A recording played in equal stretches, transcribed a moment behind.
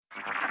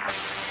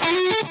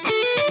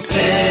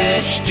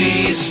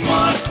HT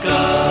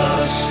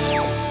Smartcast.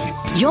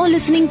 You're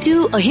listening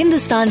to a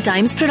Hindustan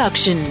Times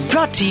production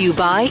brought to you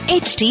by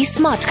HT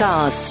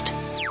Smartcast.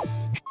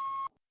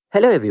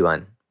 Hello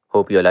everyone.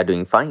 Hope you all are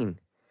doing fine.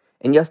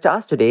 In your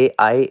stars today,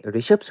 I,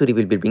 Rishabh Suri,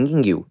 will be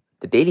bringing you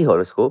the Daily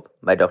Horoscope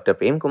by Dr.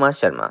 Prem Kumar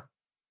Sharma.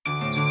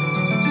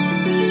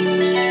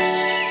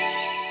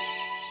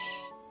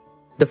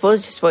 The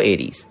first is for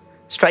Aries.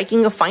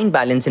 Striking a fine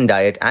balance in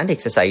diet and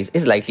exercise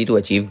is likely to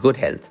achieve good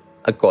health.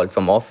 A call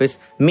from office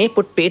may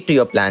put paid to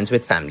your plans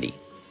with family.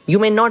 You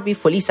may not be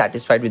fully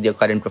satisfied with your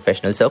current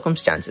professional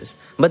circumstances,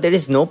 but there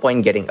is no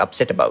point getting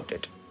upset about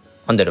it.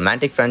 On the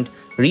romantic front,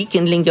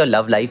 rekindling your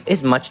love life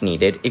is much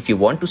needed if you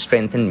want to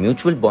strengthen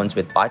mutual bonds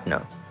with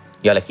partner.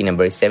 Your lucky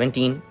number is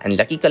 17 and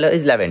lucky color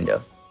is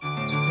lavender.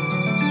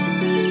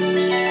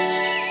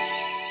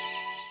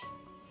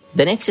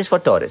 The next is for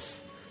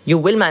Taurus. You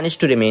will manage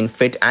to remain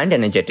fit and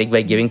energetic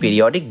by giving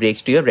periodic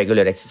breaks to your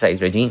regular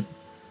exercise regime.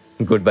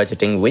 Good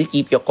budgeting will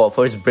keep your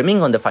coffers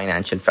brimming on the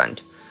financial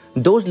front.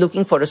 Those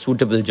looking for a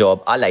suitable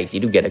job are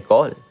likely to get a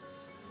call.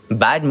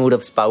 Bad mood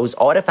of spouse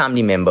or a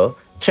family member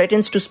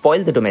threatens to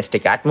spoil the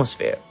domestic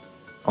atmosphere.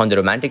 On the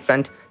romantic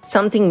front,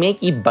 something may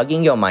keep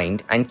bugging your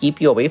mind and keep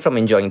you away from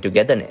enjoying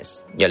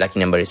togetherness. Your lucky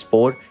number is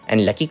 4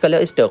 and lucky color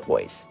is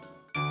turquoise.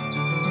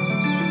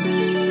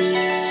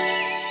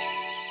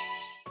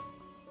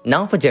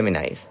 Now for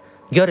Geminis.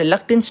 Your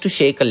reluctance to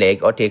shake a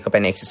leg or take up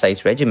an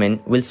exercise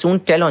regimen will soon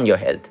tell on your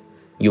health.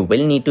 You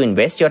will need to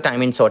invest your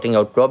time in sorting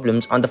out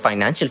problems on the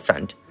financial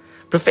front.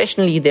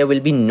 Professionally, there will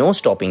be no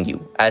stopping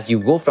you as you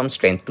go from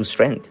strength to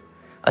strength.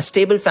 A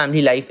stable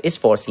family life is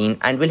foreseen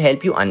and will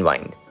help you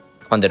unwind.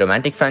 On the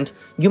romantic front,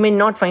 you may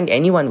not find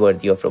anyone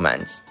worthy of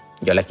romance.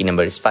 Your lucky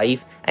number is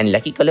 5 and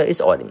lucky color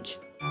is orange.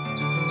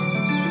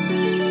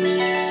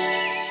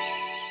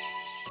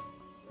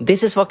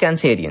 This is for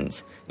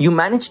Cancerians. You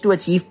manage to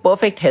achieve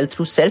perfect health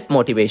through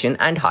self-motivation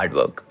and hard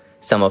work.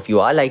 Some of you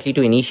are likely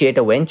to initiate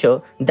a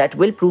venture that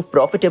will prove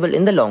profitable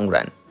in the long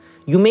run.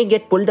 You may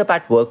get pulled up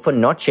at work for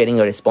not sharing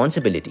a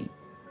responsibility.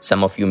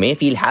 Some of you may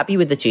feel happy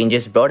with the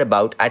changes brought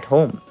about at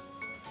home.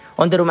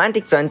 On the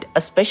romantic front, a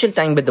special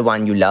time with the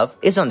one you love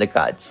is on the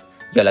cards.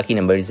 Your lucky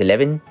number is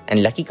 11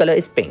 and lucky color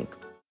is pink.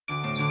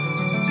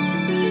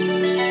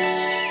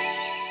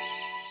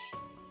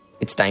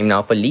 It's time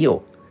now for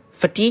Leo.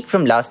 Fatigue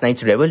from last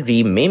night's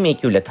revelry may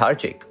make you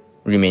lethargic.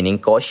 Remaining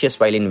cautious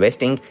while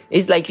investing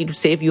is likely to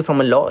save you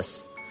from a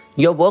loss.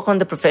 Your work on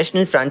the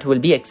professional front will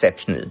be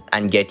exceptional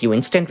and get you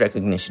instant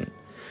recognition.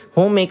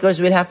 Homemakers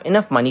will have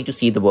enough money to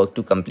see the work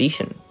to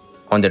completion.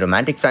 On the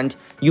romantic front,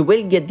 you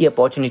will get the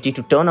opportunity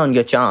to turn on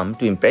your charm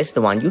to impress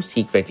the one you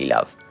secretly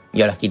love.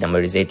 Your lucky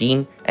number is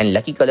 18 and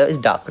lucky color is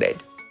dark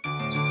red.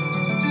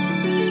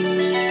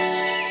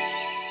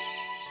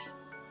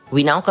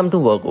 We now come to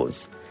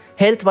Virgos.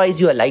 Health-wise,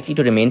 you are likely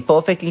to remain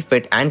perfectly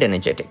fit and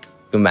energetic.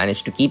 You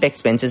manage to keep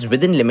expenses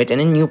within limit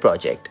in a new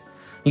project.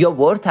 Your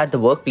worth at the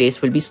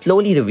workplace will be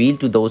slowly revealed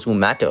to those who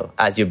matter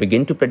as you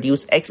begin to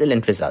produce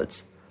excellent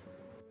results.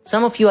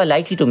 Some of you are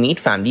likely to meet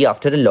family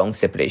after a long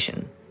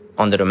separation.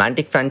 On the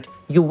romantic front,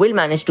 you will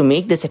manage to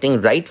make the setting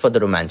right for the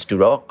romance to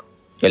rock.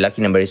 Your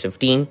lucky number is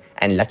 15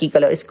 and lucky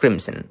color is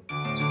crimson.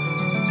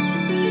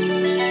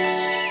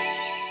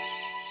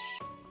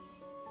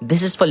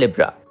 This is for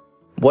Libra.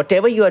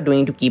 Whatever you are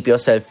doing to keep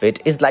yourself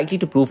fit is likely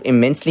to prove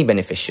immensely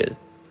beneficial.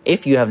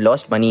 If you have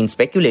lost money in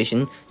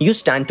speculation, you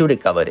stand to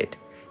recover it.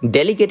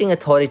 Delegating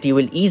authority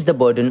will ease the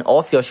burden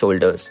off your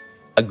shoulders.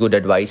 A good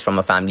advice from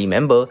a family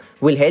member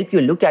will help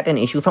you look at an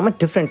issue from a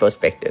different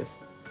perspective.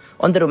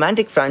 On the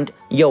romantic front,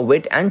 your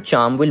wit and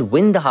charm will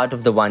win the heart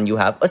of the one you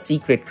have a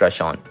secret crush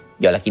on.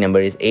 Your lucky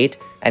number is 8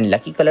 and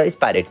lucky color is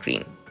parrot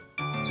green.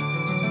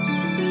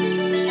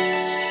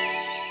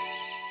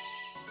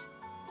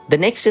 The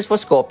next is for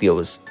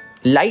Scorpios.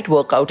 Light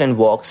workout and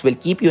walks will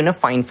keep you in a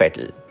fine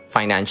fettle.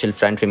 Financial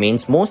front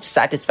remains most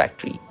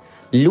satisfactory.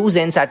 Loose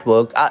ends at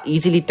work are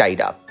easily tied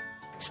up.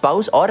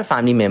 Spouse or a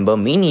family member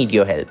may need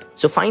your help,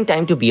 so find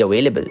time to be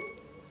available.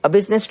 A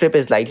business trip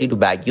is likely to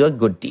bag you a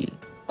good deal.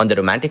 On the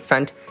romantic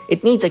front,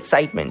 it needs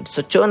excitement,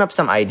 so churn up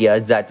some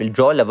ideas that will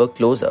draw lover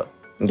closer.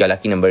 Your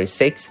lucky number is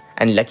 6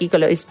 and lucky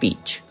color is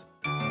peach.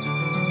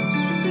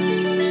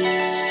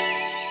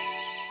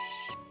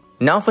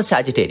 Now for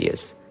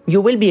Sagittarius.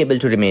 You will be able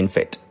to remain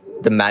fit.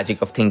 The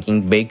magic of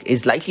thinking big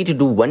is likely to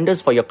do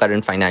wonders for your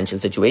current financial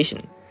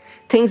situation.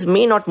 Things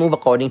may not move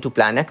according to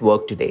plan at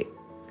work today.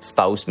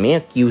 Spouse may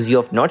accuse you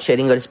of not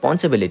sharing a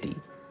responsibility.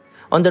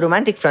 On the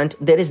romantic front,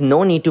 there is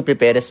no need to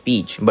prepare a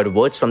speech, but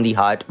words from the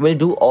heart will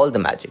do all the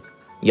magic.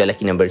 Your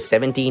lucky number is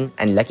 17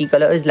 and lucky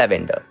color is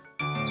lavender.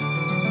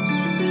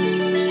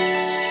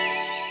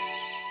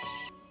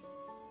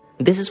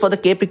 This is for the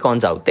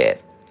Capricorns out there.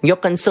 Your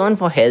concern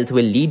for health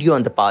will lead you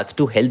on the path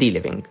to healthy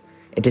living.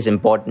 It is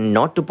important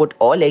not to put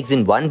all eggs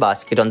in one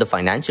basket on the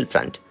financial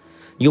front.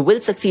 You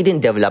will succeed in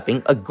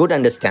developing a good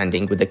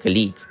understanding with a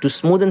colleague to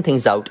smoothen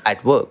things out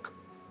at work.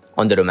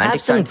 On the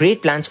romantic front,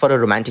 great plans for a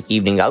romantic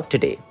evening out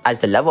today, as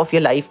the love of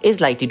your life is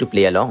likely to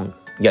play along.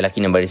 Your lucky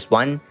number is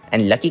 1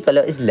 and lucky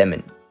color is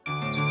lemon.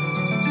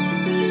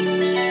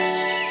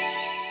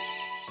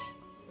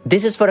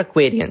 This is for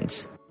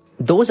Aquarians.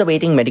 Those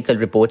awaiting medical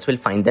reports will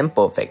find them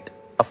perfect.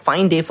 A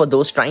fine day for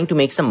those trying to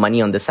make some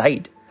money on the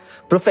side.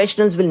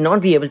 Professionals will not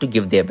be able to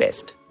give their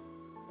best.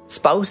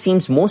 Spouse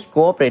seems most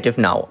cooperative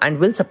now and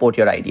will support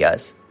your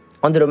ideas.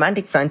 On the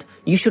romantic front,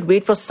 you should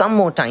wait for some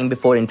more time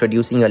before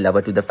introducing your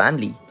lover to the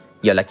family.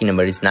 Your lucky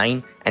number is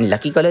 9 and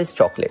lucky color is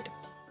chocolate.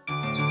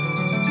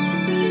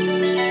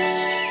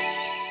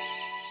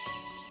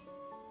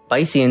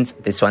 Pisceans,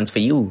 this one's for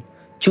you.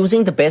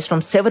 Choosing the best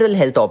from several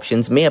health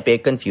options may appear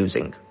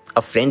confusing.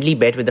 A friendly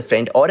bet with a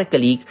friend or a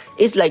colleague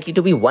is likely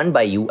to be won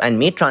by you and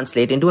may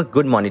translate into a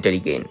good monetary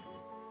gain.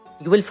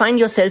 You will find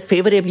yourself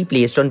favorably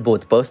placed on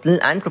both personal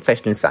and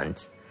professional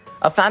fronts.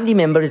 A family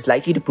member is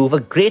likely to prove a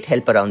great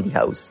help around the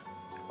house.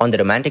 On the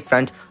romantic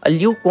front, a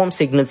lukewarm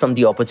signal from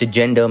the opposite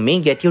gender may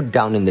get you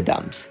down in the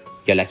dumps.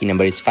 Your lucky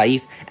number is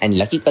 5 and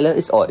lucky color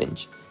is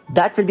orange.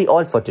 That will be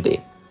all for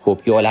today.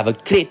 Hope you all have a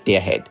great day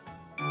ahead.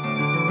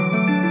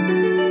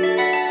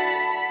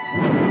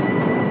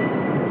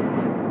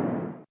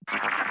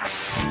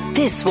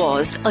 This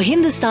was a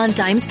Hindustan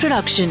Times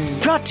production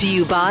brought to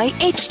you by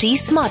HT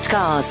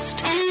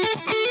Smartcast.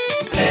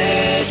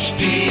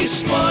 HT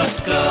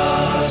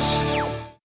Smartcast.